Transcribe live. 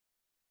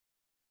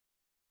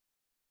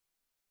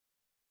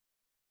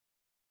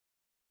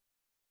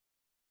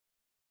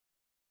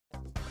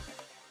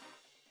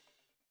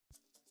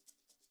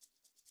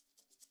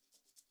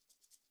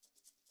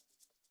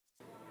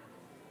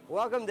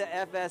Welcome to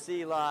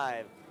FSE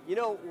Live. You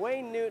know,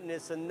 Wayne Newton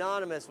is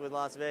synonymous with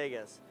Las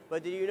Vegas,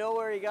 but do you know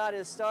where he got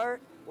his start?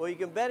 Well, you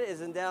can bet it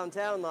is in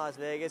downtown Las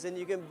Vegas, and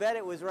you can bet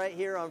it was right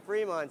here on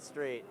Fremont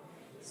Street.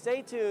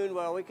 Stay tuned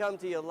while we come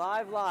to you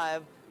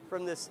live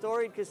from this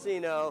storied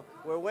casino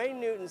where Wayne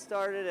Newton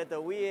started at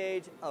the wee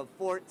age of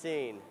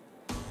 14.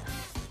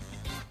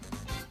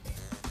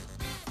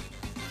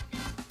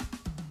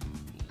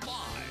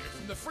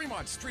 The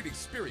Fremont Street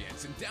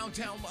Experience in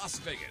downtown Las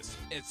Vegas.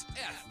 It's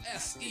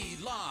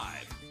FSE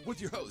Live with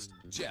your host,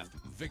 Jeff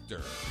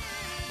Victor.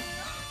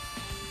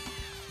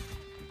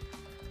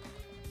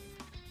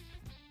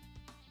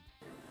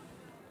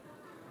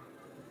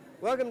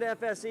 Welcome to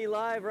FSE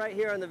Live right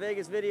here on the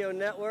Vegas Video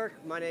Network.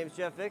 My name is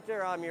Jeff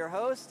Victor. I'm your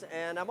host,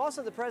 and I'm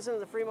also the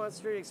president of the Fremont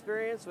Street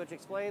Experience, which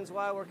explains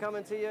why we're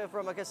coming to you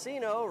from a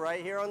casino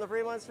right here on the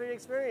Fremont Street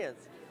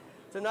Experience.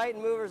 Tonight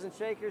in Movers and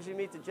Shakers, you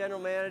meet the general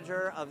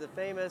manager of the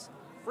famous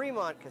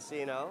Fremont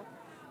Casino.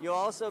 You'll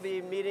also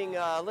be meeting,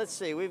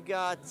 we've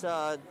got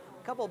a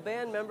couple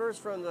band members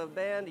from the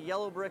band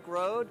Yellow Brick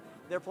Road.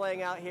 They're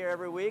playing out here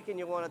every week, and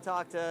you'll want to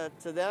talk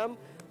to them.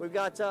 We've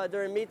got,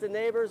 during Meet the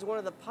Neighbors, one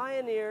of the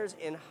pioneers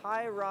in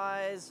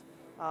high-rise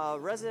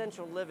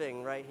residential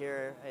living right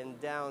here in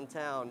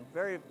downtown.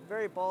 Very,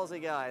 very ballsy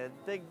guy,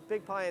 a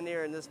big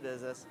pioneer in this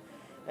business.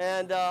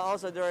 And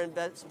also during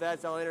Bets,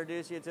 I'll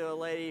introduce you to a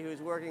lady who's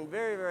working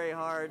very, very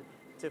hard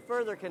to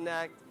further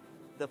connect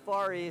the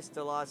Far East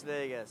to Las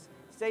Vegas.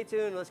 Stay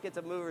tuned, let's get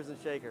to Movers and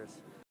Shakers.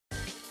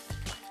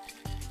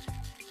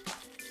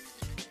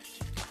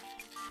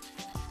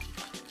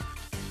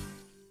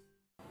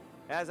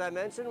 As I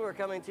mentioned, we're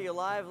coming to you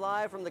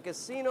live from the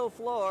casino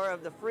floor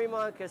of the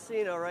Fremont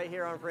Casino right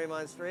here on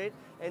Fremont Street.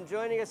 And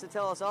joining us to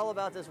tell us all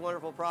about this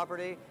wonderful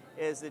property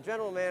is the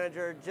general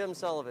manager, Jim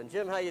Sullivan.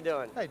 Jim, how you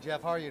doing? Hey,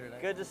 Jeff, how are you today?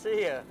 Good to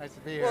see you. Nice to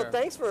be here. Well,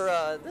 thanks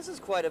for, this is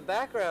quite a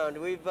background.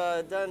 We've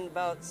done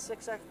about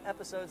 6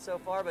 episodes so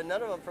far, but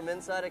none of them from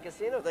inside a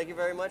casino. Thank you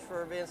very much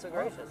for being so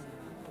gracious.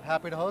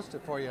 Happy to host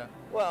it for you.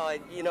 Well,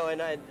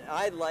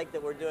 I like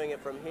that we're doing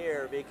it from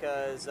here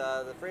because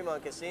the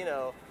Fremont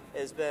Casino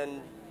has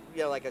been,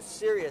 like a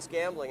serious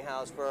gambling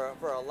house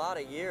for a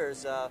lot of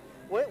years.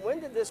 When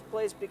did this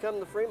place become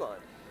the Fremont?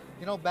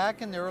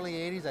 Back in the early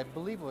 80s, I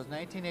believe it was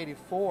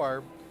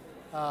 1984,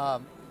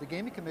 the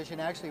Gaming Commission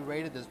actually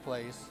raided this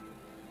place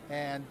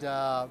and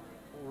were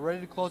ready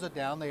to close it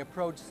down. They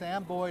approached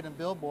Sam Boyd and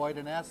Bill Boyd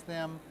and asked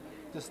them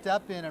to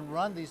step in and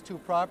run these two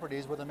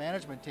properties with a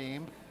management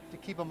team to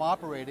keep them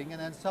operating,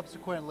 and then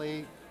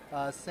subsequently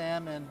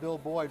Sam and Bill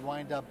Boyd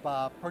wind up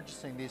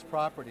purchasing these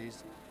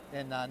properties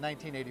in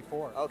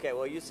 1984. Okay,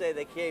 well, you say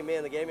they came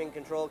in, the gaming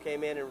control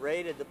came in and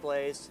raided the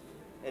place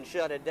and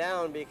shut it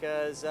down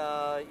because,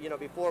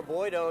 before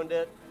Boyd owned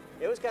it,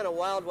 it was kind of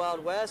wild,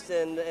 wild west,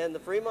 and the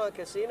Fremont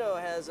Casino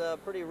has a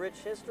pretty rich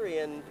history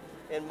in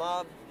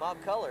mob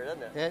color,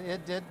 doesn't it?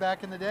 It did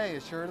back in the day,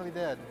 it surely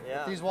did.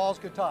 Yeah. If these walls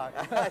could talk.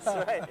 That's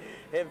right.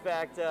 In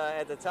fact,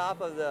 at the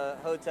top of the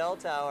hotel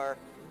tower,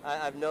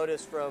 I've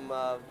noticed from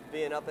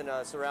being up in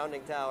a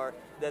surrounding tower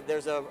that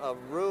there's a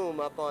room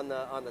up on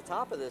the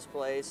top of this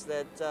place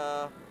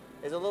that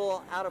is a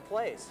little out of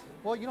place.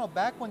 Well,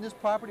 back when this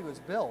property was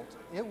built,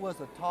 it was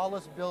the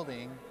tallest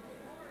building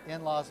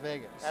in Las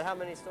Vegas. At how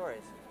many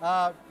stories?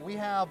 We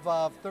have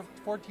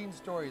 14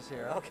 stories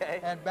here.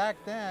 Okay. And back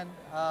then,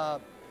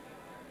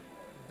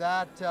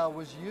 that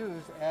was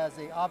used as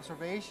an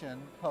observation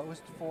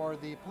post for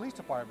the police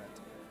department.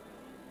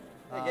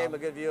 They gave them a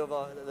good view of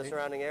the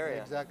surrounding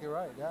area. Exactly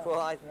right, yeah.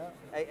 Well,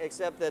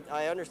 except that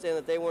I understand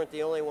that they weren't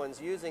the only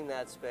ones using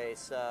that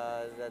space.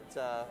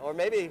 Or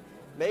maybe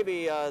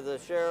the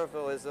sheriff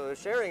was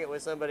sharing it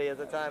with somebody at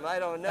the time. I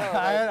don't know.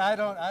 I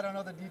don't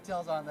know the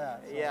details on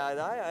that. So. Yeah,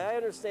 I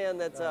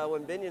understand that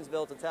when Binion's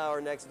built a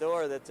tower next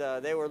door,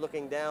 that they were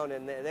looking down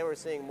and they were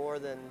seeing more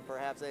than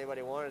perhaps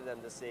anybody wanted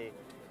them to see.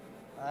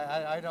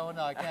 I don't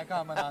know. I can't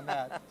comment on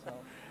that. So.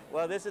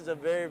 Well, this is a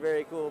very,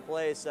 very cool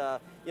place. I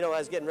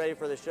was getting ready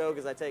for the show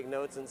because I take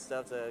notes and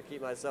stuff to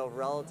keep myself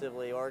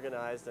relatively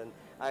organized, and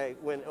I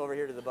went over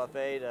here to the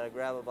buffet to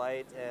grab a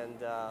bite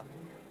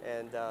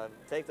and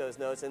take those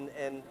notes,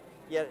 and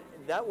yet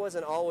that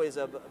wasn't always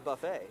a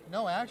buffet.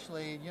 No,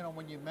 actually,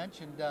 when you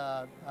mentioned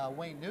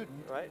Wayne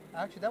Newton, right?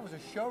 Actually, that was a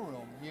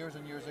showroom years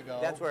and years ago.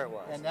 That's where it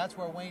was. And that's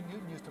where Wayne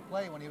Newton used to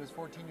play when he was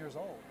 14 years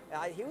old.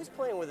 He was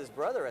playing with his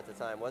brother at the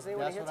time, wasn't he?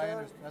 That's what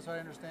I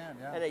understand,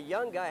 yeah. And a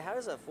young guy, how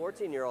does a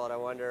 14-year-old, I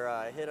wonder,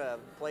 hit a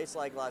place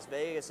like Las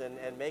Vegas and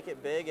make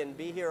it big and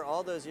be here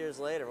all those years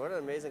later? What an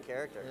amazing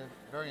character. Yeah,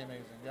 very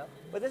amazing, yeah.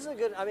 But this is a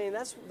good,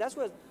 that's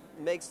what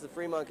makes the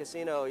Fremont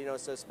Casino,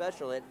 so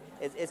special.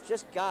 It's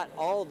just got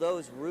all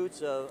those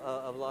roots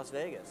of Las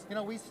Vegas.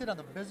 We sit on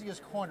the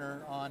busiest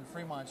corner on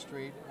Fremont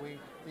Street.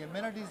 The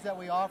amenities that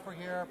we offer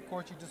here, of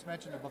course, you just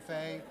mentioned a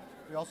buffet.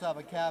 We also have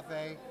a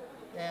cafe,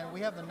 and we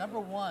have the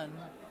 #1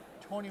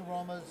 Tony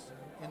Romas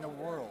in the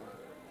world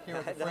here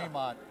at the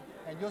Fremont.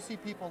 And you'll see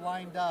people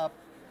lined up,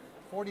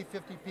 40,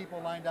 50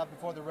 people lined up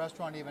before the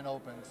restaurant even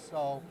opens.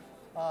 So,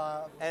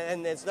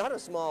 and it's not a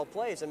small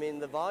place.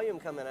 The volume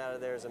coming out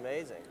of there is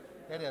amazing.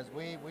 It is.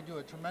 We do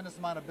a tremendous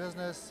amount of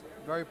business,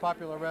 very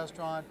popular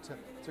restaurant.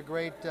 It's a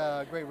great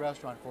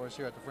restaurant for us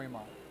here at the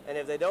Fremont. And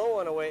if they don't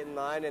want to wait in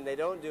line and they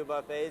don't do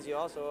buffets, you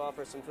also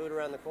offer some food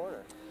around the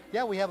corner.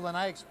 Yeah, we have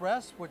Lanai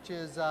Express, which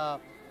is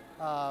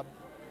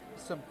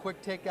some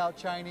quick takeout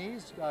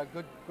Chinese,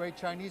 great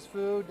Chinese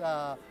food.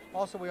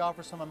 Also, we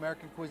offer some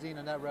American cuisine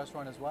in that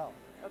restaurant as well.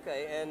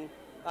 Okay, and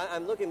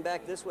I'm looking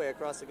back this way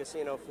across the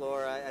casino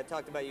floor. I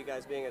talked about you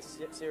guys being a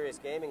serious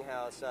gaming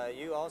house.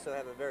 You also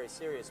have a very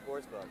serious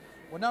sports book.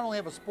 We not only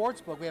have a sports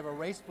book, we have a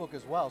race book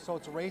as well. So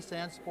it's race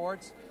and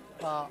sports.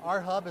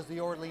 Our hub is the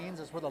Orleans.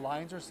 It's where the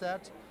lines are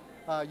set.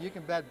 You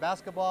can bet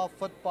basketball,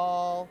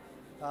 football,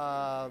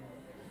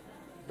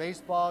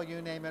 baseball,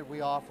 you name it,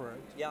 we offer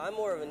it. Yeah, I'm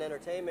more of an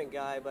entertainment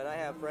guy, but I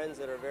have friends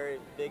that are very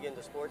big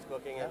into sports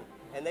booking,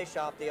 and they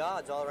shop the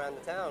odds all around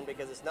the town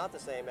because it's not the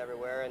same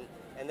everywhere,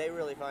 and they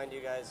really find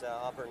you guys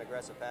offer an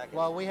aggressive package.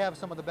 Well, we have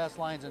some of the best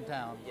lines in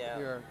town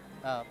here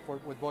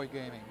with Boyd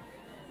Gaming.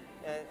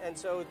 And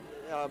so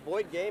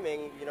Boyd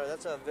Gaming, you know,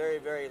 that's a very,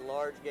 very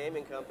large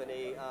gaming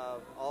company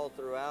all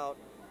throughout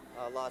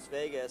Las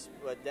Vegas,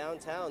 but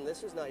downtown,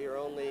 this is not your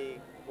only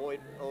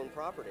Boyd-owned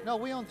property. No,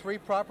 we own 3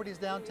 properties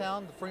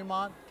downtown, the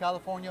Fremont,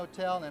 California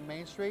Hotel, and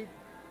Main Street.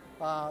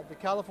 The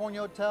California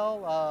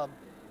Hotel,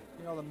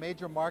 you know, the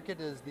major market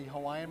is the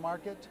Hawaiian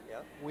market. Yeah.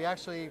 We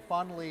actually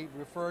fondly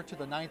refer to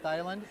the Ninth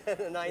Island.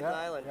 The Ninth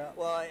Island. Yeah.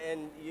 Well,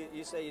 and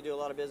you say you do a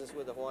lot of business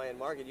with the Hawaiian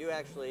market. You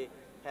actually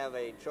have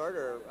a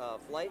charter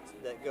flight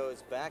that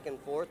goes back and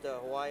forth to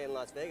Hawaii and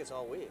Las Vegas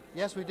all week.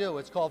 Yes, we do.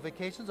 It's called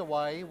Vacations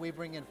Hawaii. We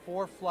bring in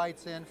 4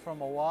 flights in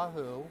from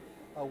Oahu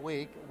a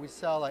week. We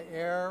sell an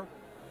air,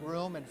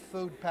 room, and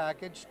food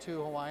package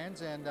to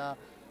Hawaiians, and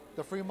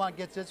the Fremont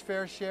gets its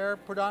fair share.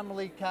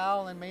 Predominantly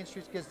Cal and Main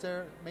Street gets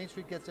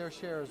their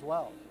share as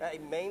well.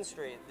 Main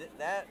Street,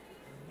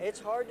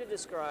 it's hard to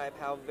describe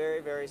how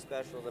very, very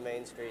special the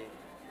Main Street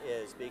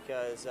is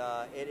because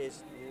it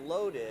is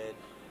loaded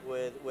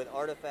with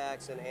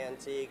artifacts and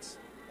antiques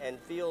and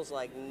feels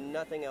like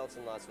nothing else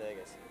in Las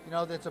Vegas. You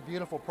know, it's a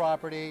beautiful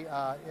property.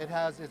 It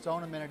has its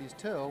own amenities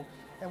too.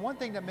 And one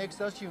thing that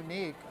makes us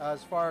unique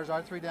as far as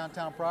our 3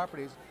 downtown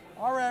properties,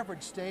 our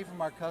average stay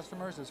from our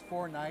customers is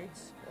 4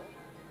 nights.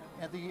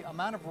 And the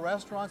amount of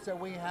restaurants that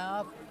we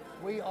have,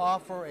 we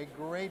offer a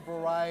great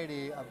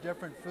variety of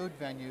different food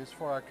venues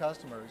for our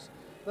customers.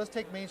 Let's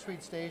take Main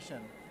Street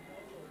Station.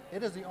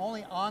 It is the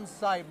only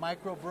on-site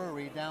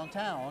microbrewery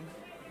downtown,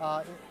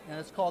 and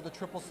it's called the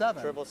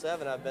 777.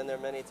 777, I've been there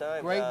many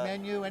times. Great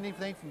menu,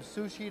 anything from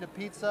sushi to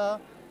pizza.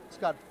 It's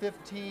got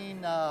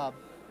 15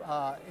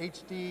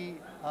 HD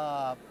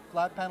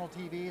flat panel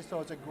TVs, so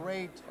it's a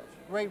great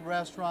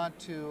restaurant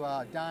to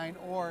dine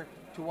or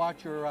to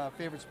watch your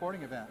favorite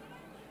sporting event.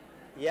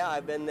 Yeah,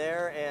 I've been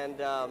there,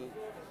 and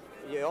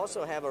you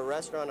also have a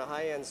restaurant, a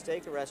high-end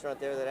steak restaurant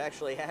there that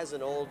actually has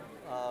an old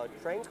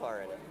train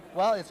car in it.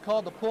 Well, it's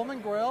called the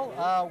Pullman Grill.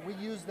 We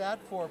use that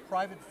for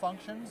private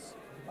functions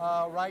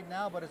right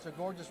now, but it's a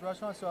gorgeous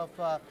restaurant. So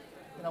if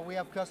you know, we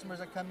have customers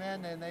that come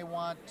in and they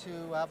want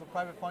to have a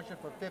private function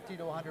for 50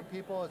 to 100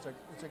 people,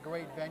 it's a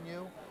great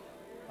venue.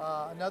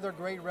 Another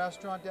great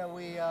restaurant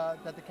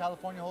that the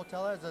California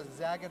Hotel has is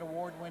a Zagat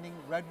Award-winning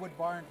Redwood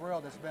Bar and Grill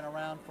that's been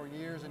around for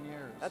years and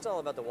years. That's all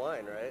about the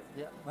wine, right?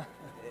 Yeah.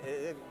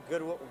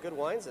 Good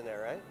wines in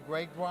there, right?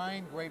 Great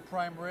wine, great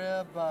prime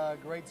rib,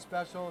 great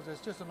specials.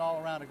 It's just an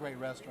all-around a great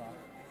restaurant.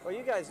 Well,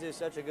 you guys do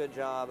such a good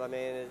job. I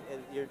mean,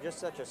 you're just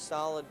such a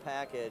solid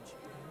package.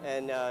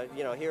 And,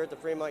 you know, here at the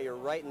Fremont, you're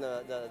right in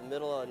the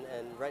middle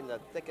and right in the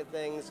thick of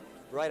things,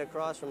 right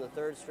across from the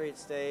 3rd Street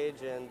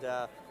stage. And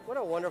what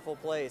a wonderful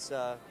place.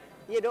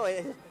 You know,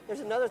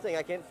 there's another thing.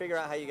 I can't figure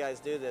out how you guys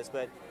do this,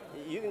 but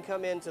you can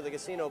come into the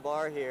casino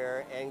bar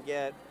here and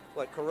get,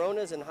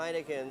 Coronas and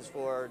Heinekens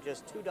for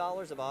just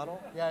 $2 a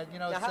bottle? Yeah, you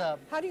know, now,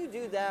 how do you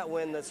do that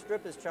when the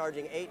Strip is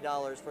charging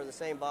 $8 for the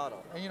same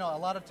bottle? And, you know, a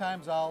lot of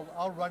times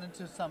I'll run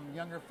into some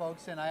younger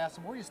folks and I ask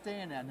them, where are you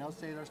staying at? And they'll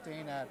say they're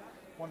staying at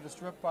one of the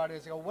Strip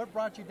parties. I go, what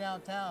brought you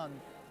downtown?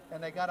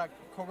 And they got a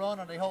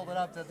Corona, they hold it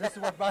up, so this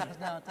is what brought us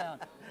downtown.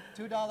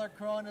 $2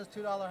 Coronas,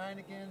 $2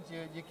 Heinekens,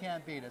 you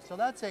can't beat it. So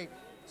that's a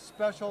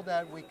special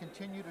that we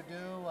continue to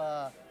do.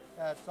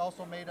 It's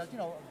also made us, you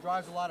know,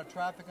 drives a lot of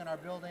traffic in our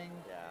building.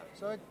 Yeah.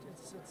 So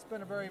it's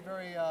been a very,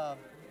 very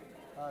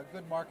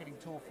good marketing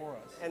tool for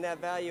us. And that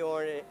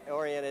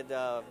value-oriented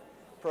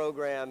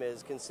program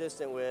is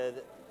consistent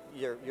with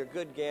your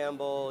good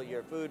gamble,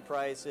 your food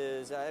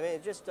prices. I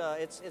mean,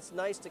 it's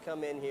nice to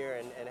come in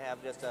here and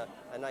have just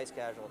a nice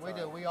casual time. We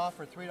do. We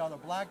offer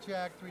 $3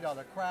 blackjack,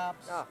 $3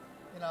 craps. Ah.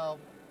 You know,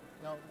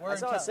 I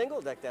saw a single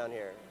deck down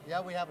here.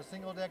 Yeah, we have a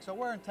single deck. So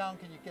where in town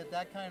can you get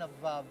that kind of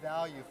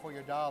value for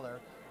your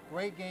dollar?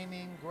 Great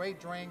gaming,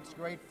 great drinks,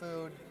 great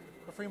food.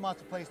 The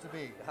Fremont's the place to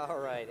be. All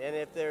right. And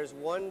if there's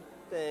one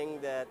thing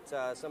that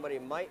somebody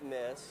might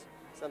miss,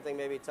 something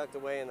maybe tucked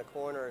away in the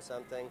corner or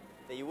something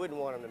that you wouldn't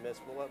want them to miss,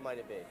 what might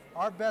it be?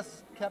 Our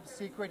best kept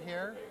secret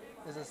here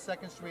is a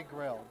 2nd Street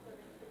Grill.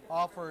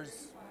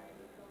 Offers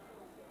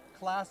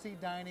classy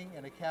dining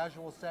in a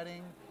casual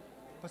setting,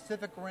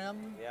 Pacific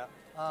Rim, yeah.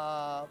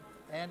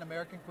 and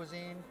American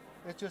cuisine.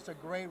 It's just a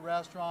great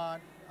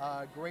restaurant,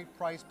 great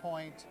price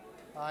point.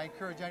 I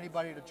encourage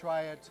anybody to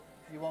try it.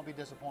 You won't be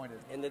disappointed.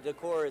 And the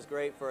decor is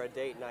great for a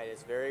date night.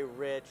 It's very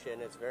rich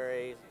and it's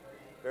very,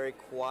 very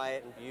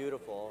quiet and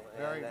beautiful.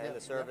 And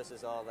the service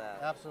is all that.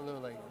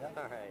 Absolutely. Yep.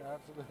 All right.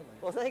 Absolutely.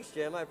 Well, thanks,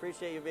 Jim. I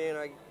appreciate you being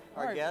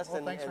our guest. Well,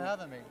 and thanks for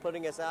having me.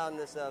 Putting us out in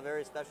this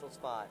very special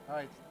spot. All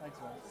right. Thanks,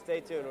 man. Stay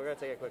tuned. We're going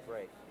to take a quick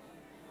break.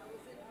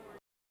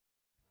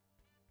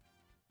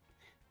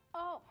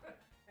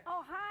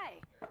 Oh, hi.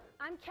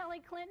 I'm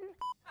Kelly Clinton.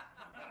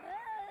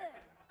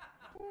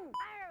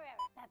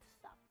 That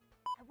stuff.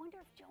 I wonder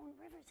if Joan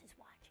Rivers is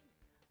watching.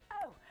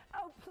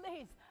 Oh,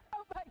 please.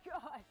 Oh, my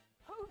God.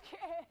 Who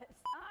cares?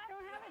 I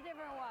don't have a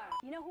different one.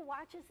 You know who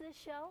watches this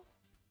show?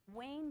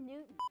 Wayne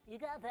Newton. You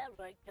got that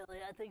right, Kelly.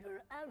 I think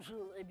you're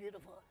absolutely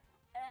beautiful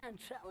and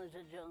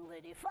talented young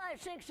lady.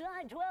 5, 6,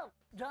 9, 12.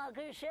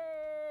 Dogger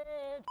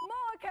shit.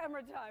 More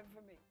camera time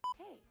for me.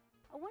 Hey,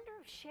 I wonder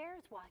if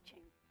Cher's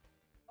watching.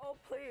 Oh,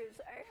 please.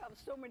 I have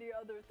so many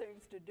other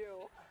things to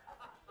do.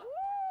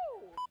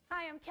 Woo!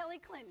 Hi, I'm Kelly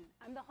Clinton.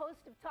 I'm the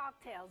host of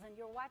Talk Tales, and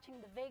you're watching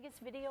the Vegas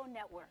Video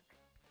Network.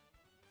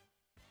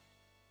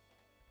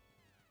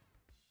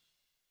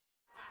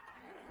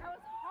 That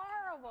was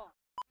horrible.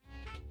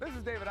 This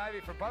is David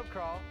Ivey from Pub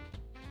Crawl.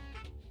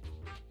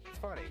 It's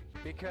funny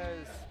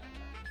because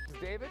it's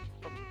David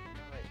from.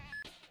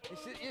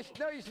 You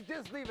should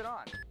just leave it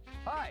on.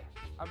 Hi,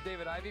 I'm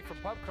David Ivey from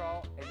Pub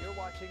Crawl, and you're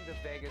watching the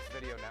Vegas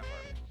Video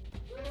Network.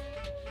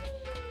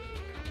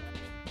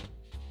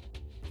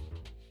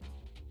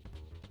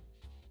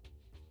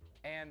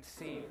 And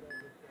scene.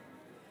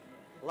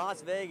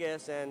 Las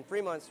Vegas and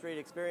Fremont Street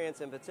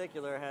Experience in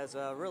particular has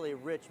a really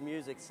rich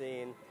music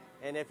scene.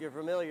 And if you're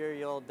familiar,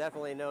 you'll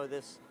definitely know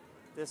this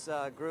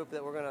group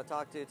that we're going to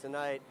talk to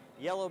tonight.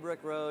 Yellow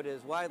Brick Road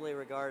is widely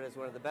regarded as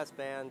one of the best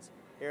bands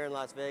here in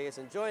Las Vegas.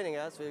 And joining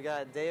us, we've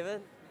got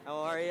David. How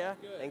are you?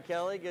 Good. And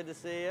Kelly, good to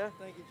see you.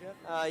 Thank you,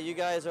 Jeff. You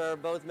guys are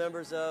both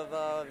members of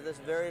this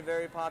very,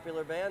 very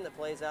popular band that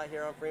plays out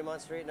here on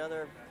Fremont Street and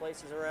other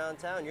places around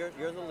town.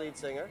 You're the lead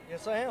singer.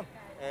 Yes, I am.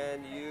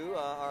 And you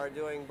are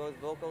doing both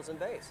vocals and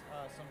bass.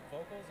 Some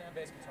vocals and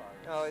bass guitar.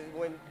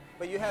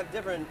 But you have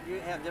different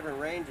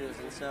ranges,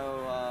 and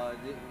so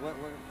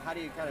how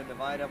do you kind of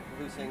divide up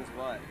who sings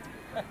what?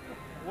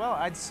 Well,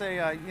 I'd say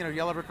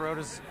Yellow Brick Road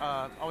has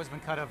always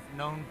been kind of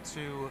known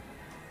to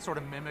sort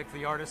of mimic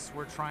the artists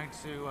we're trying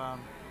to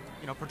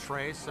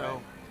portray. So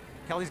Right.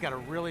 Kelly's got a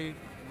really,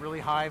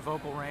 really high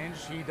vocal range.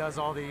 He does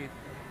all the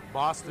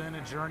Boston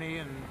and Journey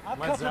and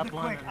Led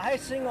Zeppelin. I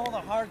sing all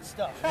the hard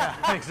stuff.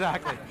 Yeah,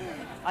 exactly.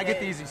 I get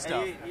the easy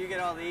stuff. You get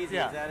all the easy,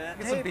 Yeah. is that it?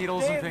 Get some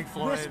Beatles and Pink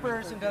Floyd.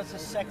 Whispers and does the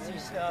sexy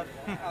stuff.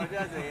 Oh,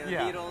 does he? The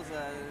Yeah. Beatles,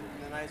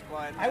 the nice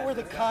quiet. I wear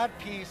the cod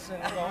piece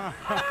and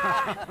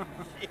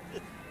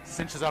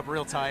Cinches up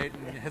real tight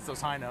and hits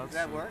those high notes.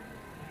 Does that work?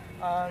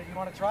 you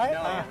want to try it?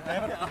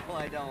 No,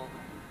 I don't.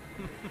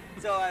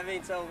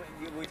 So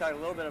we talked a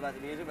little bit about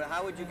the music, but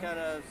how would you kind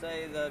of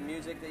say the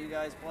music that you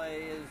guys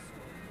play is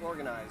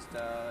organized?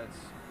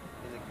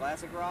 Is it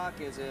classic rock?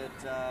 Is it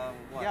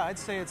what? Yeah, I'd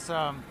say it's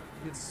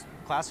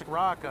classic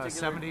rock,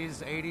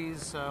 70s,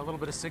 80s, a little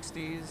bit of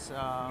 60s.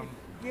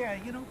 Yeah,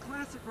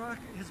 classic rock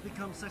has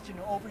become such an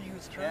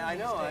overused term Yeah, I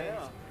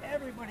know.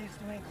 Everybody's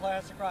doing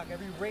classic rock.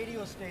 Every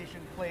radio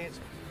station plays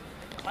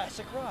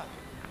classic rock.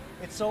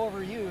 It's so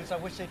overused. I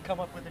wish they'd come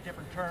up with a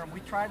different term.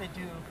 We try to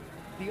do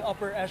the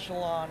upper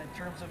echelon in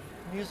terms of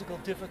musical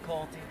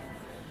difficulty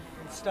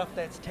and stuff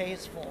that's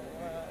tasteful.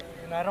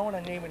 And I don't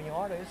want to name any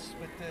artists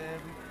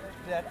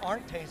that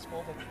aren't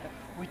tasteful, but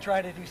we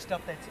try to do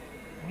stuff that's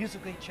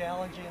musically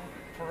challenging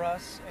for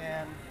us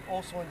and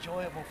also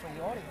enjoyable for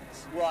the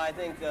audience. Well, I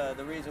think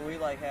the reason we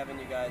like having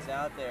you guys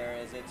out there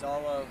is it's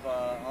all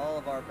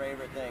of our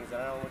favorite things, and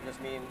I don't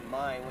just mean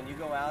mine. When you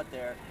go out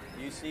there,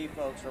 you see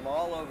folks from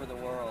all over the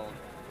world,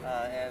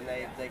 and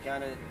they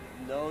kind of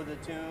know the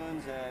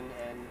tunes and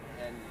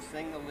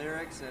sing the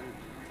lyrics,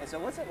 and so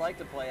what's it like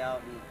to play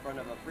out in front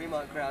of a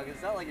Fremont crowd? 'Cause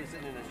it's not like you're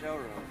sitting in a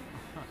showroom.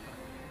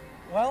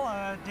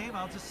 Well, Dave,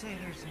 I'll just say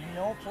there's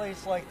no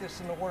place like this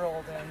in the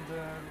world, and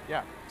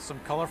Yeah, some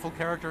colorful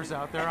characters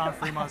out there on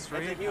Fremont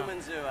Street. It's a human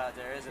zoo out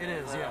there, isn't it?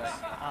 It is, yes.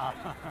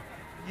 I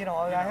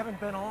haven't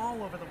been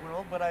all over the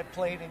world, but I've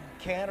played in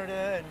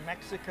Canada and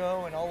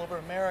Mexico and all over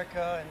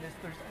America, and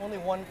there's only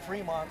one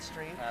Fremont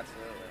Street.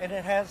 Absolutely. And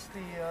it has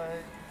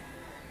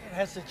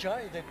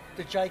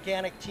the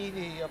gigantic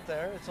TV up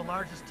there. It's the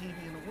largest TV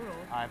in the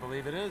world. I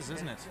believe it is,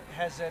 isn't it? It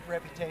has that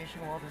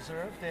reputation, well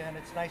deserved, and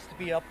it's nice to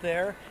be up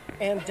there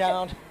and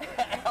down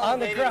on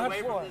the Elevated ground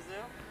away floor. from the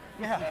zoo?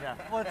 Yeah.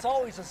 Well, it's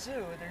always a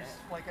zoo. There's,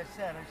 like I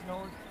said, there's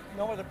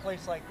no other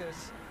place like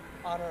this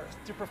on earth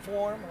to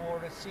perform or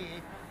to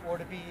see or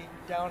to be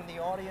down in the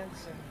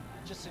audience and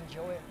just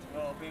enjoy it.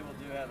 Well, people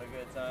do have a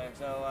good time.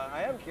 So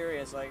I am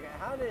curious, like,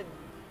 how did,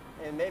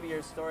 and maybe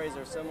your stories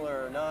are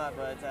similar or not,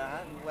 but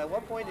at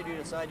what point did you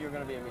decide you were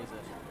going to be a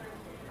musician?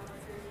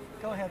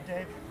 Go ahead,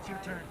 Dave. It's your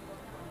turn.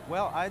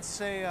 Well, I'd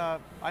say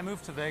I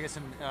moved to Vegas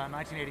in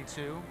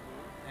 1982,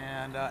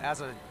 and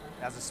as a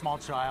as a small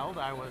child,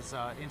 I was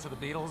into the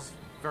Beatles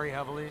very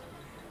heavily.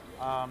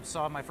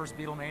 Saw my first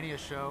Beatlemania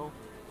show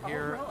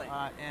here, really?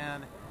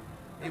 and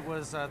it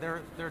was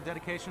their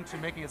dedication to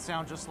making it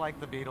sound just like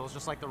the Beatles,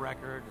 just like the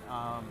record.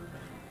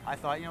 I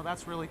thought,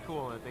 that's really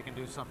cool that they can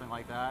do something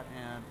like that,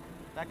 and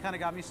that kind of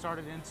got me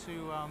started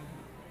into,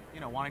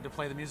 wanting to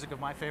play the music of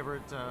my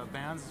favorite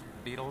bands,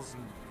 Beatles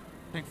and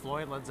Pink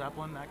Floyd, Led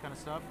Zeppelin, that kind of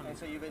stuff. And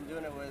so you've been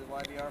doing it with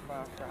YBR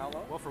for how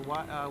long? Well,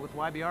 with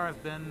YBR,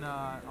 I've been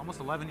almost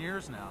 11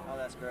 years now. Oh,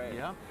 that's great.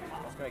 Yeah.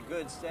 That's great.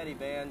 Good, steady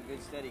band,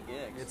 good, steady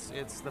gigs.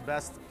 It's the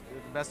best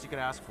you could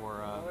ask for.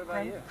 What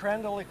about you?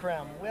 Creme de la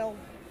creme. Well,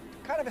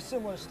 kind of a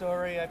similar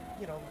story.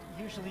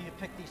 Usually you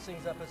pick these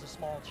things up as a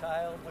small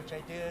child, which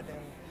I did, and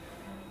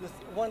the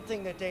one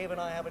thing that Dave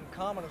and I have in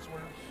common is we're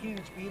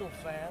huge Beatles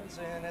fans,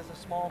 and as a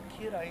small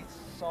kid I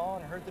saw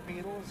and heard the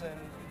Beatles, and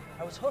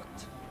I was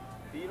hooked.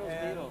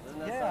 Beatles, isn't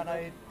that yeah,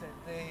 something? and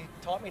they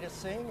taught me to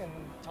sing and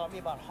taught me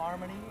about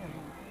harmony and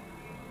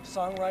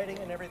songwriting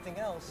and everything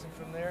else, and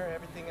from there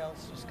everything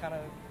else just kind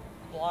of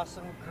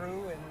blossomed,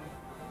 grew, and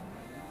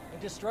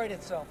destroyed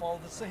itself all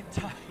at the same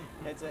time.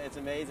 It's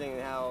amazing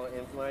how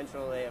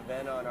influential they have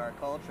been on our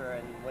culture,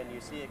 and when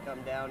you see it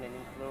come down and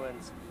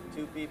influence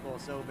two people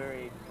so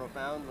very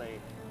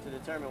profoundly to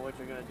determine what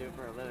you're going to do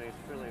for a living, it's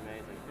truly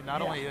amazing. It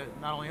not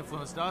only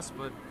influenced us,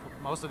 but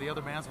most of the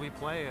other bands we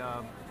play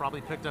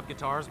probably picked up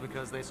guitars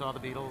because they saw the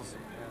Beatles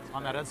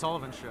on that Ed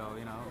Sullivan show.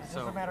 It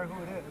doesn't matter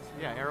who it is.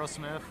 Yeah,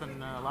 Aerosmith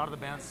and a lot of the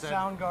bands said.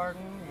 Soundgarden.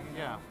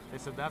 Yeah, they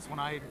said that's when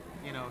I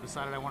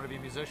decided I wanted to be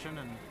a musician.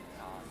 And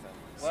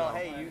well,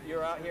 hey,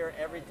 you're out here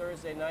every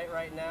Thursday night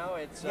right now.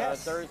 It's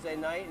Yes. Thursday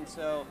night, and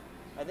so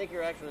I think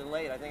you're actually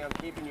late. I think I'm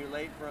keeping you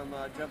late from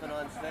jumping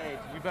on stage.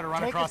 You better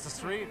run across the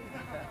street.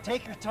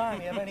 Take your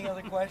time. You have any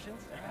other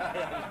questions?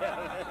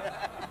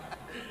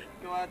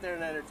 Go out there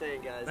and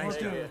entertain, guys. Thank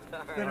you. All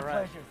It's been a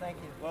right. pleasure. Thank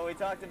you. Well, we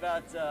talked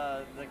about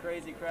the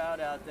crazy crowd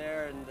out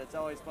there, and it's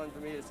always fun for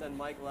me to send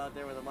Michael out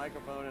there with a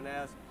microphone and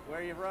ask,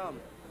 where are you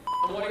from?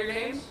 What are your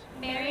names?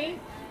 Mary.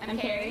 I'm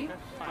Carrie.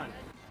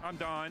 I'm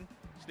Don.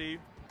 Steve.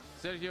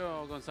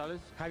 Sergio Gonzalez.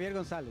 Javier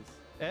Gonzalez.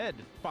 Ed.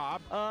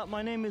 Bob.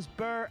 My name is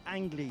Burr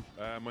Angley.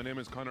 My name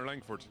is Connor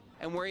Langford.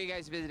 And where are you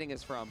guys visiting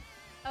us from?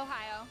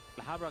 Ohio.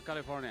 La Habra,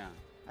 California.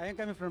 I am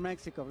coming from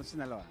Mexico, from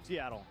Sinaloa.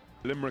 Seattle.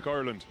 Limerick,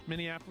 Ireland.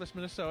 Minneapolis,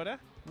 Minnesota.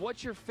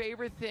 What's your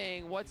favorite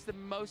thing? What's the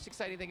most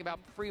exciting thing about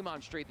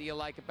Fremont Street that you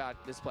like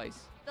about this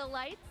place? The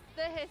lights,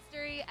 the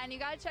history, and you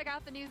got to check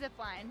out the new zip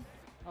line.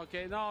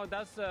 Okay, no,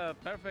 that's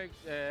perfect.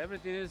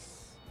 Everything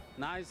is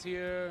nice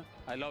here.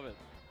 I love it.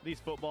 These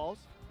footballs.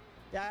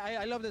 Yeah,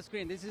 I love the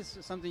screen. This is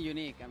something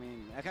unique. I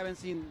mean, I haven't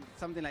seen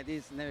something like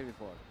this never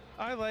before.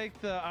 I like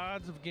the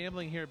odds of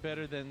gambling here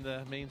better than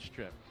the main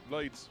strip.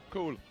 Lights.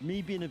 Cool.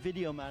 Me being a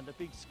video man, the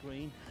big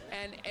screen.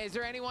 And is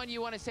there anyone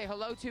you want to say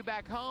hello to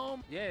back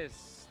home?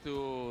 Yes,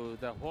 to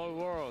the whole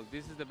world.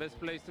 This is the best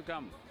place to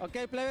come.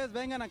 Okay, plebes,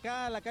 vengan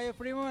acá a la calle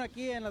Fremont,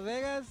 aquí en Las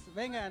Vegas.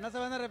 Vengan, no se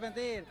van a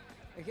arrepentir.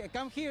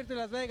 Come here to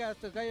Las Vegas,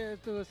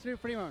 to Street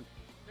Fremont.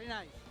 Very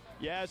nice.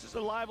 Yeah, it's just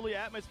a lively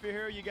atmosphere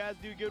here. You guys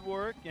do good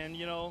work, and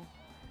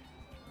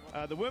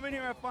the women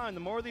here are fine.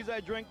 The more of these I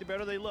drink, the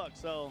better they look.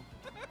 So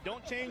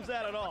don't change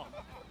that at all.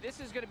 This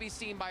is going to be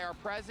seen by our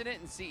president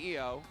and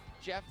CEO,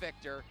 Jeff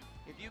Victor.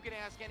 If you could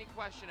ask any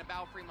question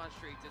about Fremont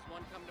Street, does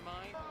one come to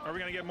mind? Are we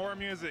going to get more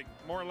music,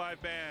 more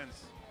live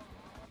bands?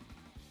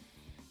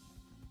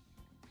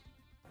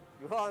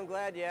 Well, I'm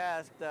glad you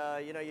asked.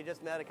 You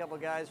just met a couple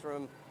guys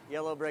from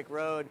Yellow Brick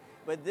Road,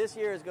 but this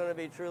year is going to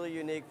be truly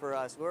unique for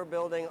us. We're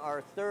building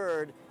our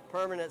third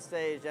permanent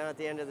stage down at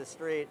the end of the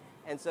street,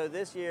 and so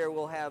this year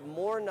we'll have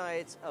more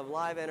nights of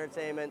live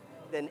entertainment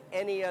than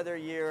any other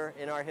year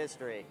in our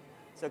history.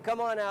 So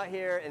come on out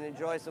here and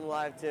enjoy some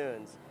live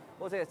tunes.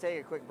 We'll take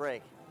a quick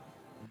break.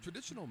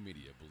 Traditional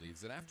media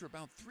believes that after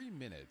about 3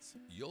 minutes,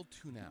 you'll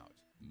tune out.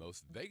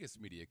 Most Vegas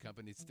media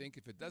companies think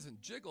if it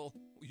doesn't jiggle,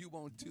 you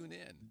won't tune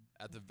in.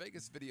 At the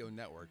Vegas Video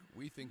Network,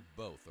 we think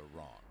both are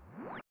wrong.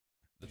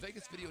 The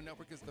Vegas Video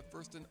Network is the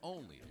first and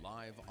only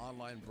live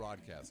online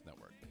broadcast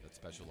network that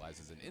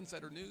specializes in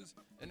insider news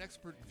and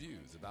expert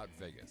views about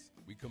Vegas.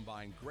 We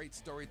combine great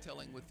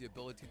storytelling with the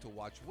ability to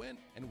watch when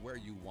and where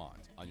you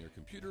want on your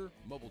computer,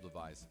 mobile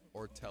device,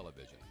 or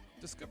television.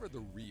 Discover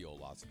the real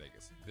Las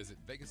Vegas. Visit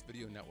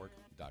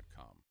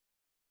VegasVideoNetwork.com.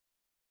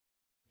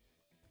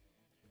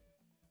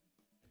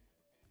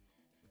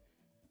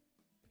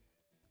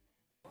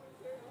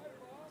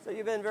 So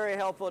you've been very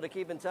helpful to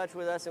keep in touch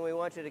with us, and we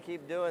want you to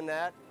keep doing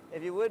that.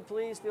 If you would,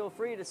 please feel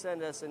free to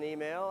send us an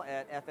email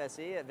at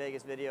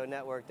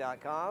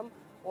FSE@VegasVideoNetwork.com,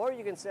 or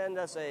you can send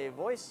us a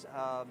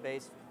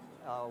voice-based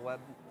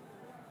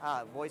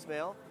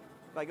voicemail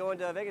by going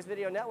to Vegas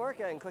Video Network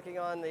and clicking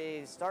on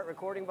the Start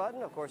Recording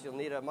button. Of course, you'll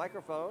need a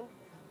microphone.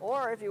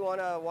 Or if you want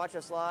to watch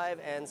us live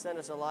and send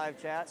us a live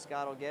chat,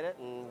 Scott will get it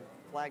and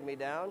flag me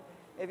down.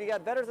 If you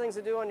got better things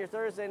to do on your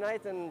Thursday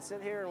night than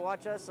sit here and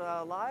watch us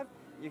live,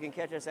 you can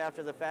catch us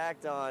after the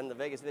fact on the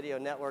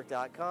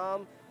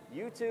VegasVideoNetwork.com,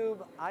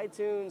 YouTube,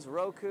 iTunes,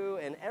 Roku,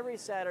 and every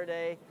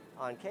Saturday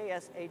on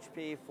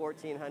KSHP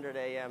 1400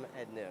 AM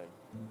at noon.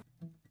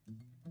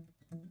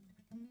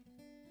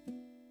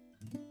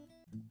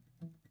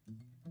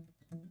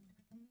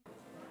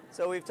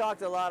 So we've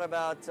talked a lot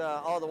about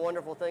all the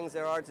wonderful things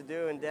there are to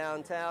do in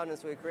downtown, and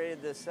so we created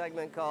this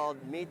segment called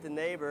Meet the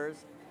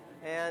Neighbors.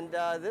 And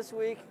this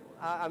week,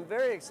 I'm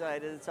very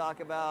excited to talk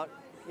about,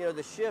 you know,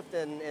 the shift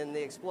and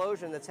the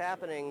explosion that's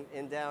happening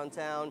in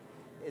downtown.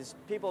 Is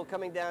people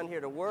coming down here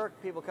to work,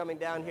 people coming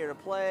down here to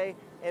play,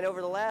 and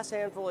over the last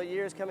handful of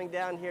years coming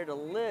down here to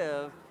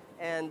live.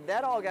 And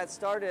that all got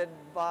started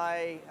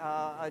by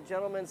a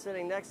gentleman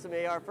sitting next to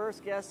me. Our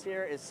first guest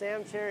here is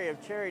Sam Cherry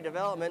of Cherry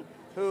Development,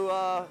 who,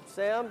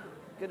 Sam,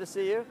 good to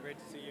see you. Great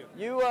to see you.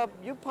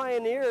 You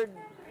pioneered.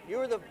 You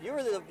were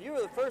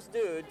the first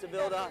dude to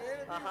build a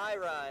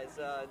high-rise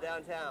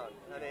downtown.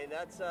 I mean,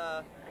 that's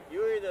you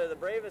were either the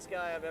bravest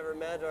guy I've ever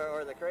met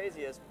or the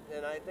craziest.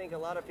 And I think a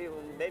lot of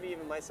people, maybe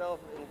even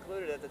myself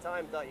included at the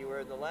time, thought you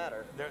were the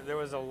latter. There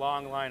was a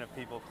long line of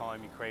people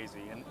calling me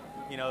crazy, and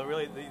you know,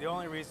 really, the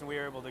only reason we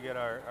were able to get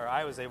or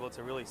I was able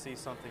to really see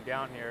something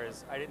down here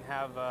is I didn't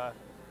have.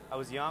 I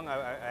was young.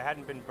 I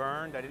hadn't been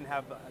burned. I didn't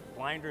have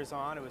blinders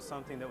on. It was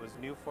something that was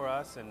new for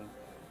us, and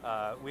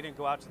we didn't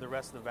go out to the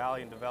rest of the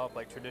valley and develop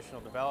like traditional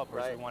developers.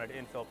 Right. We wanted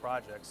infill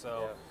projects,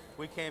 so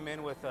we came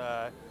in with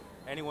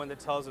anyone that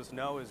tells us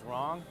no is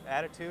wrong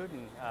attitude,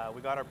 and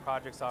we got our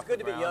projects off the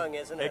ground. It's good to be young,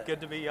 isn't it? It's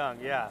good to be young,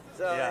 yeah.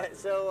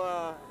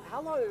 So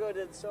how long ago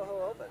did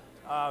Soho open?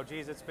 Oh,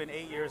 geez, it's been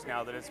 8 years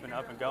now that it's been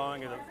up and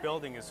going. The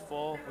building is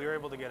full. We were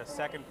able to get a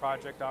second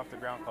project off the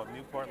ground called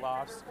Newport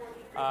Lofts.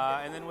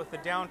 And then with the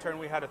downturn,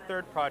 we had a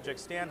third project,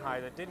 Stand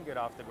High, that didn't get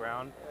off the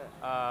ground.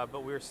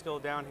 But we were still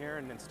down here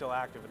and then still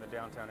active in the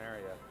downtown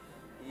area.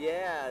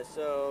 Yeah,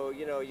 so,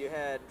 you know, you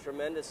had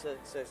tremendous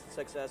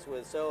success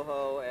with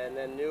Soho and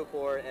then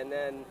Newport, and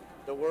then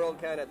the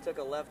world kind of took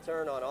a left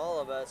turn on all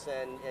of us,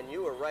 and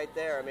you were right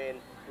there. I mean,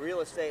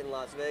 real estate in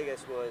Las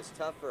Vegas was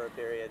tough for a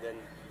period, and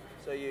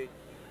so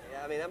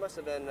I mean, that must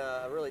have been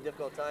a really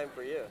difficult time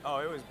for you. Oh,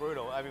 it was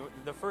brutal. I mean,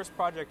 the first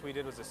project we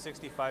did was a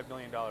 $65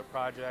 million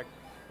project.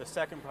 The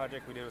second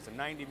project we did was a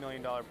 $90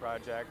 million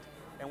project,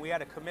 and we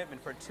had a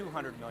commitment for a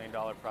 $200 million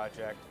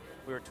project.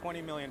 We were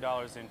 $20 million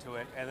into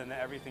it, and then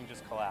everything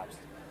just collapsed.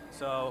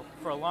 So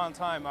for a long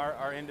time,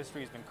 our industry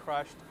has been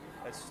crushed.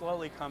 It's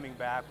slowly coming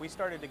back. We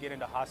started to get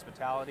into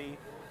hospitality.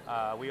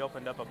 We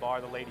opened up a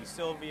bar, the Lady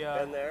Sylvia.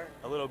 Been there.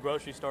 A little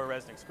grocery store,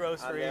 Resnick's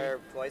Grocery. I'm there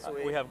twice a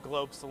week. We have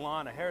Globe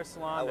Salon, a hair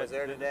salon. I was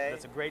there today.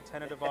 That's a great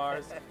tenant of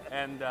ours.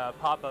 And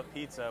Pop-Up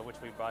Pizza, which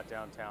we brought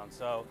downtown.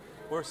 So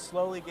we're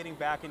slowly getting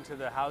back into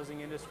the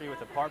housing industry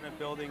with apartment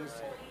buildings.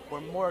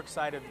 We're more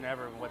excited than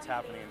ever in what's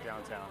happening in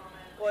downtown.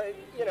 Well,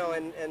 you know,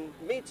 and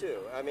me too.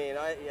 I mean,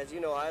 as you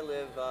know, I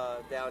live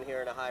down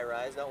here in a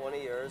high-rise, not one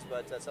of yours,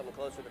 but something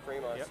closer to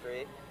Fremont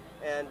Street.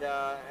 And,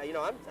 you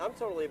know, I'm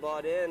totally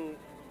bought in,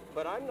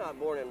 but I'm not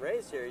born and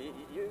raised here.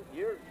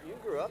 You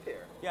grew up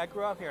here. Yeah, I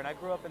grew up here, and I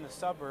grew up in the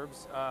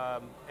suburbs.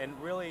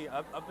 And really,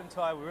 up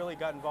until I really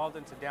got involved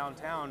into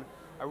downtown,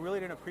 I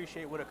really didn't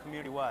appreciate what a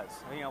community was.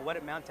 You know, what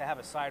it meant to have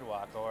a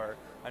sidewalk or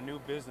a new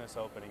business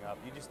opening up.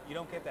 You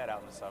don't get that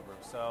out in the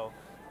suburbs. So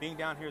being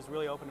down here has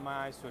really opened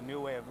my eyes to a new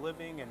way of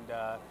living, and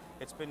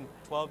it's been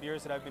 12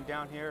 years that I've been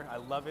down here. I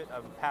love it.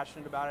 I'm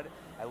passionate about it.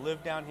 I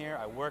live down here.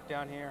 I work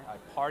down here. I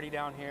party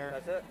down here.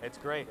 That's it. It's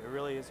great. It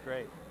really is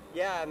great.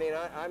 Yeah, I mean,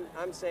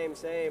 I'm same.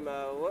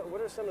 What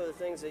are some of the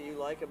things that you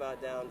like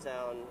about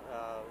downtown?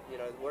 You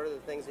know, what are the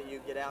things that you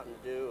get out and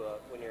do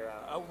when you're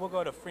out? We'll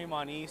go to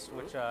Fremont East,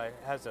 which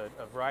has a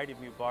variety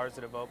of new bars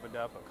that have opened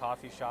up, a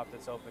coffee shop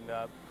that's opened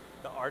up.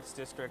 The Arts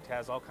District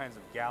has all kinds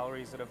of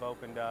galleries that have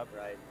opened up.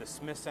 Right. The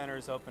Smith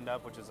Center's opened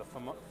up, which is a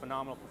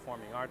phenomenal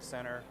performing arts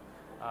center.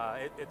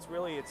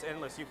 It's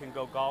endless. You can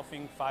go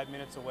golfing 5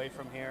 minutes away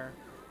from here.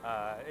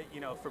 You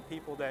know, for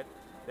people that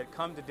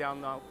come to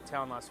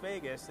downtown Las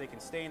Vegas, they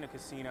can stay in a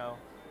casino.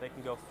 They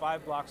can go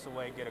 5 blocks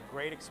away, get a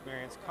great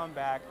experience, come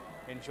back,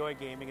 enjoy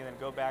gaming, and then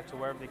go back to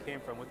wherever they came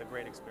from with a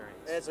great experience.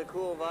 And it's a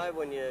cool vibe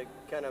when you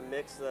kind of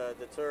mix the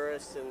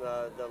tourists and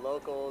the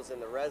locals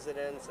and the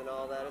residents and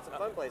all that. It's a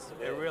fun place to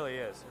be. It really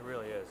is. It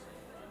really is.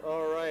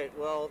 All right.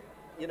 Well,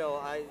 you know,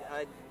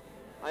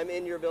 I'm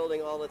in your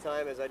building all the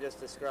time, as I just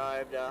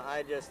described.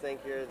 I just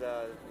think you're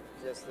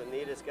just the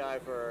neatest guy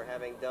for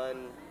having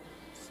done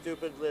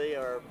stupidly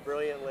or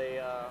brilliantly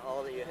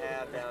all that you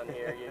have down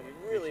here. You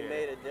really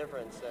made a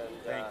difference. And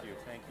thank you.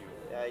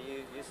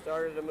 You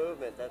started a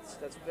movement.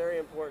 That's very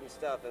important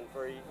stuff. And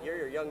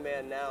you're a young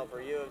man now.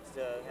 For you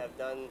to have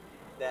done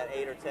that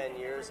 8 or 10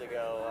 years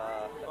ago.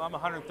 Well, I'm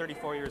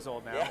 134 years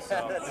old now. Yeah,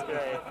 so. That's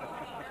great.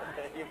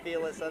 You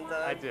feel it sometimes?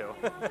 I do.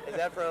 Is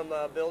that from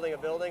building a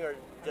building or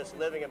just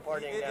living and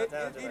partying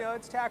downtown? You know,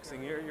 it's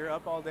taxing. You're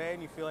up all day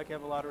and you feel like you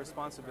have a lot of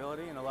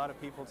responsibility and a lot of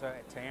people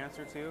to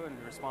answer to and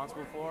be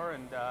responsible for,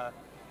 and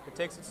it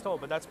takes its toll.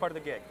 But that's part of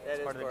the gig. That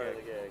is part of the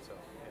gig. So,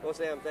 yeah. Well,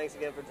 Sam, thanks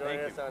again for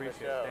joining us on the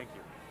show. Thank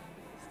you.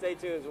 Stay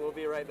tuned. We'll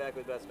be right back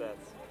with Best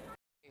Bets.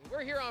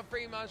 We're here on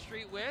Fremont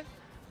Street with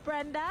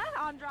Brenda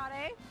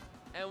Andrade.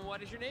 And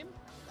what is your name?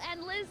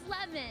 And Liz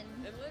Lemon.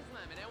 And Liz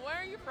Lemon. And where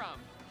are you from?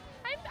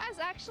 I was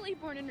actually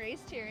born and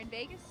raised here in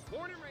Vegas.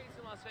 Born and raised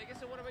in Las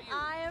Vegas. And what about you?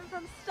 I am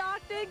from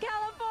Stockton,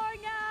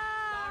 California.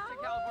 Stockton,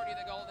 California,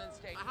 the Golden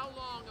State. How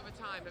long of a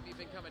time have you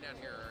been coming down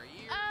here? A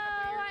year?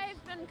 Oh, I've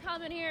been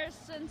coming here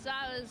since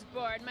I was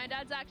born. My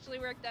dad's actually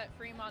worked at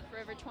Fremont for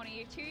over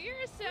 22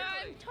 years, so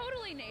I'm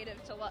totally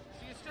native to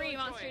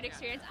Fremont Street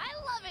experience. I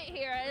love it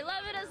here. I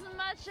love it as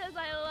much as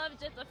I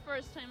loved it the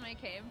first time I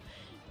came.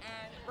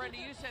 And Brenda,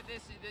 you said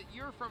this, that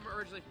you're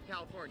originally from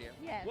California.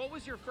 Yes. What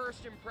was your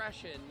first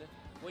impression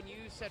when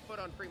you set foot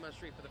on Fremont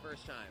Street for the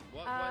first time?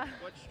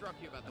 What struck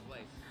you about the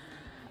place?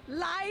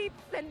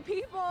 Lights and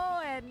people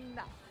and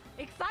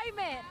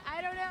excitement.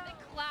 I don't know.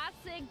 The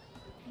classic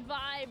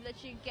vibe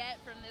that you get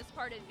from this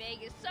part of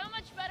Vegas. So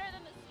much better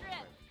than the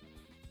Strip.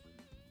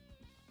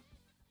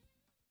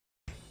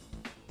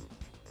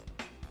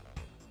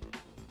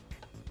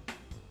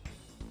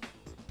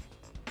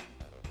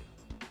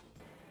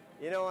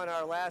 You know, on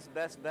our last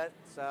Best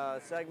Bets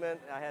segment,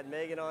 I had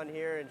Megan on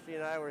here, and she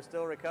and I were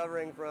still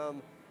recovering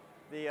from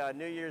the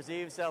New Year's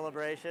Eve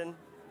celebration.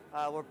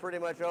 We're pretty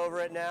much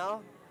over it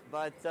now,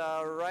 but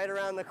right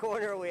around the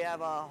corner we have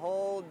a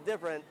whole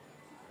different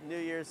New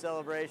Year's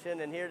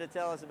celebration, and here to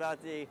tell us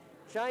about the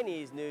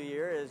Chinese New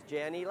Year is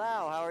Janny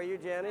Lau. How are you,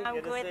 Janny? I'm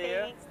good, to see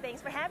thanks.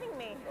 Thanks for having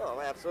me. Oh,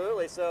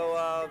 absolutely.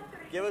 So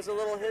give us a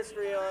little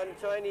history on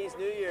Chinese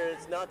New Year.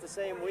 It's not the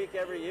same week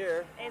every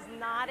year. It's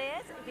not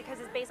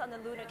because it's based on the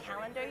lunar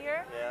calendar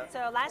year. Yeah.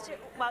 So last year,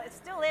 well, it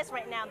still is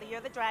right now, the Year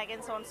of the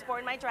Dragon, so I'm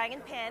sporting my dragon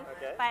pin.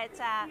 Okay. But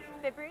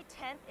February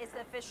 10th is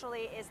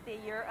officially the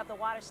Year of the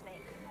Water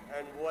Snake.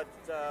 And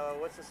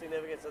what's the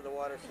significance of the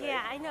water snake?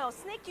 Yeah, I know.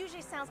 Snake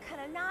usually sounds kind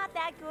of not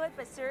that good,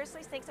 but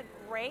seriously, snakes are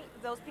great.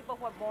 Those people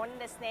who are born in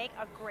the snake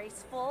are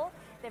graceful.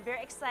 They're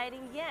very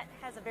exciting, yet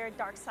has a very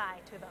dark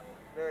side to them.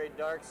 Very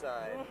dark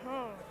side.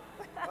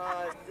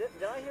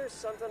 Did I hear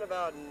something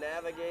about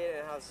navigate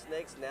and how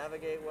snakes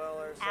navigate well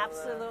or something?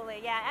 Absolutely,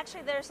 yeah.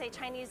 Actually, there's a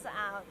Chinese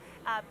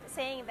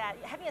saying that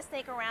having a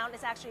snake around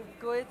is actually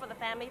good for the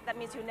family. That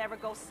means you never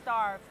go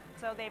starve.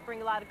 So they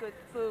bring a lot of good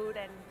food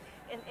and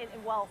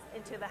wealth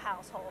into the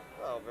household.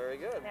 Oh, very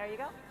good. There you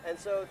go. And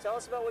so tell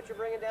us about what you're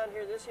bringing down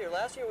here this year.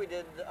 Last year we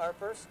did our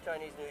first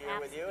Chinese New Year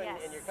with you,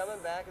 and you're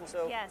coming back, and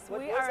so yes,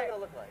 what's that going to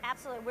look like?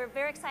 Absolutely. We're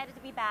very excited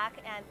to be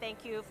back, and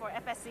thank you for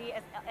FSE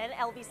and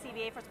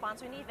LVCVA for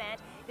sponsoring the event.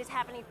 It is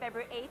happening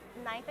February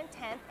 8th, 9th, and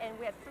 10th, and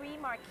we have 3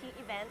 marquee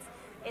events.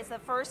 It's the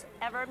first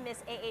ever Miss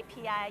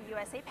AAPI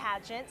USA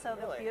pageant, so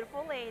the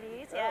beautiful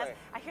ladies. Really? Yes,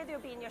 I hear they'll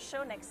be in your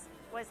show in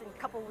a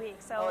couple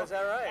weeks. So oh, is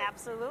that right?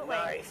 Absolutely.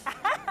 Nice.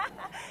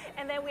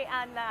 And then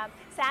on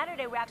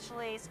Saturday, we're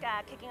actually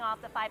kicking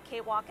off the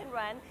 5K walk and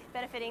run,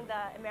 benefiting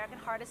the American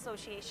Heart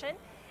Association.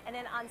 And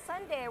then on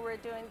Sunday, we're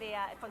doing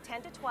from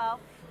 10 to 12,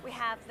 we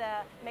have the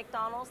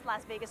McDonald's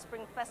Las Vegas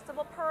Spring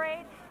Festival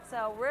Parade.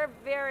 So we're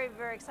very,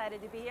 very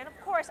excited to be here. And of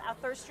course, our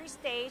Third Street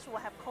stage will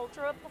have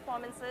cultural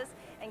performances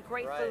and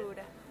great food.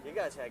 You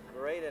guys had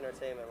great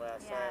entertainment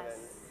last time.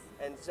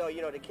 And so,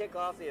 you know, to kick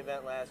off the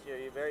event last year,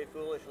 you very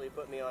foolishly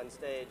put me on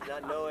stage,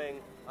 not knowing,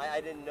 I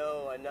didn't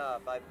know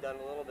enough. I've done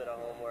a little bit of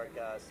homework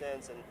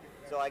since, and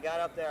so I got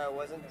up there, I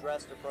wasn't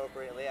dressed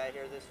appropriately. I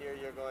hear this year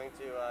you're going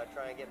to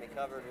try and get me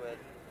covered with.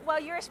 Well,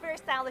 you're a very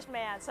stylish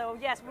man, so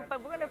yes,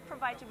 but we're going to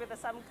provide you with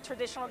some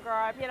traditional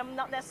garb. You know,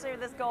 not necessarily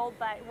this gold,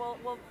 but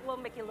we'll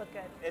make you look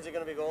good. Is it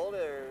going to be gold,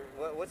 or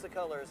what's the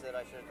colors that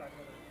I should?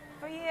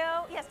 For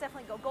you, yes,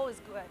 definitely gold. Gold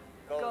is good.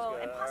 Gold is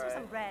good, and possibly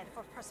right. some red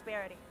for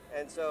prosperity.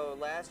 And so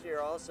last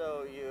year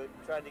also you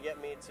tried to get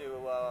me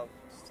to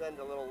send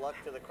a little luck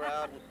to the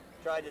crowd and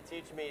tried to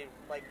teach me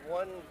like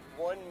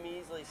one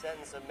measly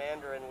sentence of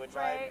Mandarin, which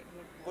I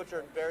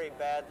butchered very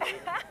badly.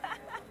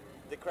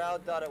 The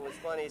crowd thought it was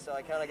funny, so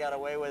I kind of got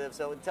away with it.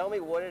 So tell me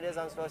what it is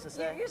I'm supposed to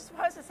say. You're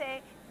supposed to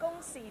say 恭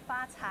喜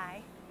发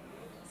财.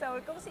 So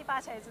恭喜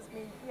发财just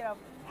means, you know,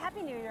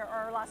 Happy New Year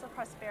or lots of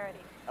prosperity.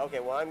 Okay,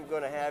 well, I'm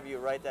going to have you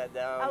write that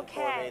down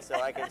for me so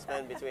I can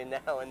spend between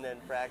now and then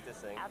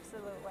practicing.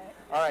 Absolutely.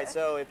 All right,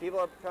 so if people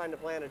are trying to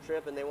plan a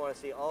trip and they want to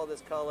see all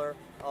this color,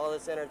 all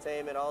this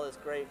entertainment, all this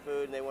great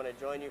food, and they want to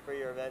join you for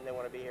your event, and they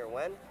want to be here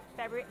when?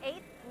 February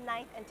 8th,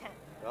 9th, and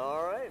 10th.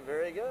 All right,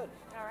 very good.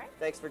 All right.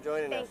 Thanks for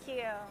joining us. Thank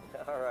you.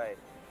 All right.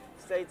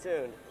 Stay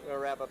tuned. We're going to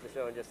wrap up the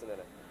show in just a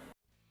minute.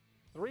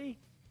 3,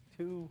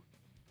 2,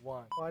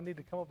 1. Oh, I need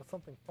to come up with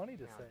something funny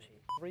to say.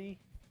 3,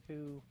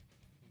 2,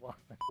 1.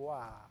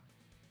 Wow.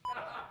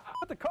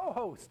 But the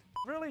co-host.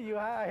 Really,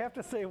 I have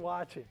to say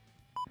watching.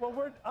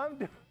 Well, I'm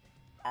doing.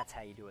 That's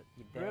how you do it.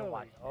 You better Really?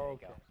 watch. There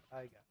Okay. you go.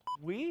 I got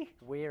it.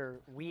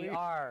 We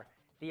are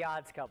the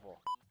Odds Couple.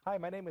 Hi,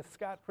 my name is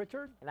Scott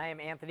Pritchard. And I am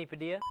Anthony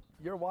Padilla.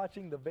 You're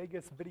watching the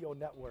Vegas Video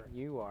Network.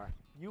 You are.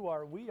 You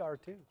are. We are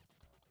too.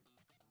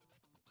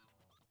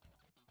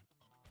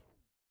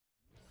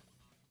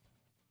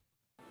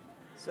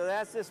 So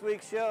that's this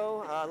week's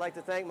show. I'd like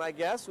to thank my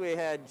guests. We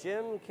had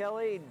Jim,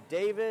 Kelly,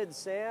 David,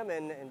 Sam,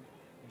 and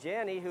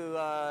Janny, who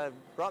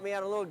brought me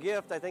out a little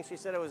gift. I think she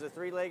said it was a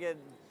 3-legged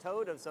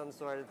toad of some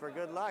sort for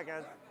good luck.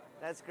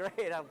 That's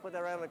great. I'll put that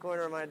right on the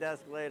corner of my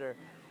desk later.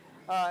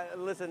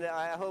 Listen,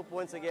 I hope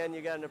once again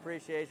you got an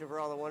appreciation for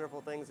all the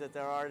wonderful things that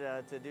there are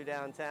to do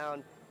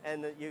downtown,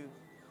 and that you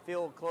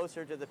feel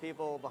closer to the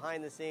people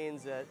behind the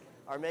scenes that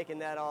are making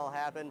that all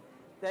happen.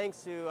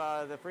 Thanks to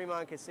the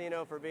Fremont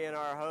Casino for being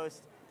our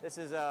host. This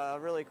is a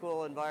really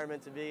cool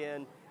environment to be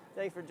in.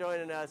 Thanks for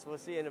joining us. We'll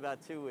see you in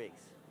about 2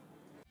 weeks.